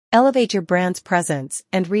Elevate your brand's presence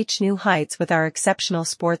and reach new heights with our exceptional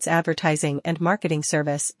sports advertising and marketing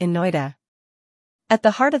service in Noida. At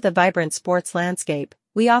the heart of the vibrant sports landscape,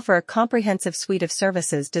 we offer a comprehensive suite of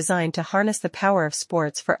services designed to harness the power of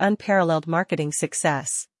sports for unparalleled marketing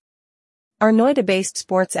success. Our Noida-based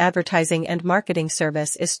sports advertising and marketing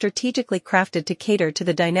service is strategically crafted to cater to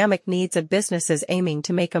the dynamic needs of businesses aiming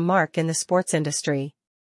to make a mark in the sports industry.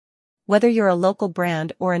 Whether you're a local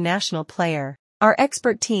brand or a national player, our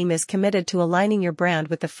expert team is committed to aligning your brand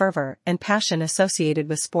with the fervor and passion associated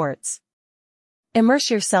with sports. Immerse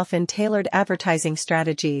yourself in tailored advertising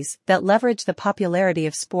strategies that leverage the popularity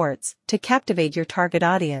of sports to captivate your target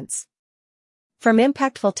audience. From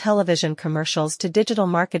impactful television commercials to digital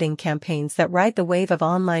marketing campaigns that ride the wave of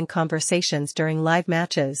online conversations during live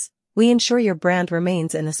matches, we ensure your brand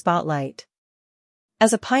remains in the spotlight.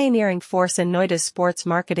 As a pioneering force in Noida's sports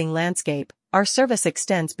marketing landscape, our service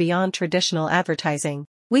extends beyond traditional advertising.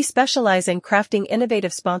 We specialize in crafting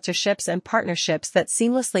innovative sponsorships and partnerships that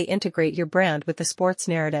seamlessly integrate your brand with the sports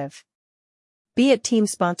narrative. Be it team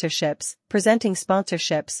sponsorships, presenting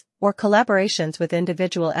sponsorships, or collaborations with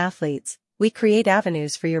individual athletes, we create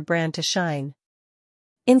avenues for your brand to shine.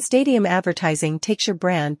 In-stadium advertising takes your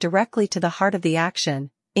brand directly to the heart of the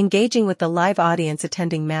action, engaging with the live audience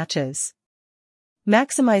attending matches.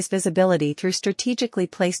 Maximize visibility through strategically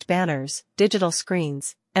placed banners, digital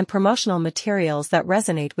screens, and promotional materials that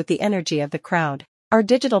resonate with the energy of the crowd. Our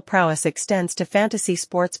digital prowess extends to fantasy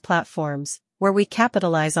sports platforms, where we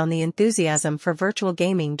capitalize on the enthusiasm for virtual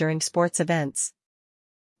gaming during sports events.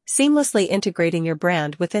 Seamlessly integrating your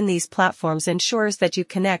brand within these platforms ensures that you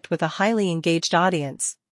connect with a highly engaged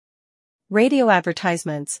audience. Radio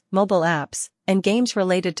advertisements, mobile apps, and games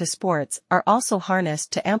related to sports are also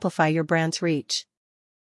harnessed to amplify your brand's reach.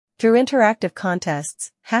 Through interactive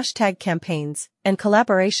contests, hashtag campaigns, and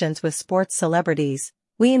collaborations with sports celebrities,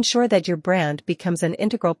 we ensure that your brand becomes an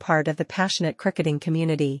integral part of the passionate cricketing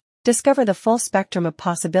community. Discover the full spectrum of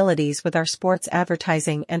possibilities with our sports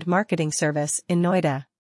advertising and marketing service in Noida.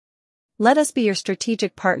 Let us be your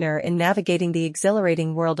strategic partner in navigating the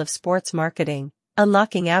exhilarating world of sports marketing,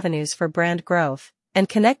 unlocking avenues for brand growth, and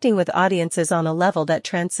connecting with audiences on a level that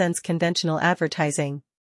transcends conventional advertising.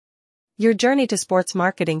 Your journey to sports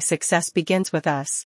marketing success begins with us.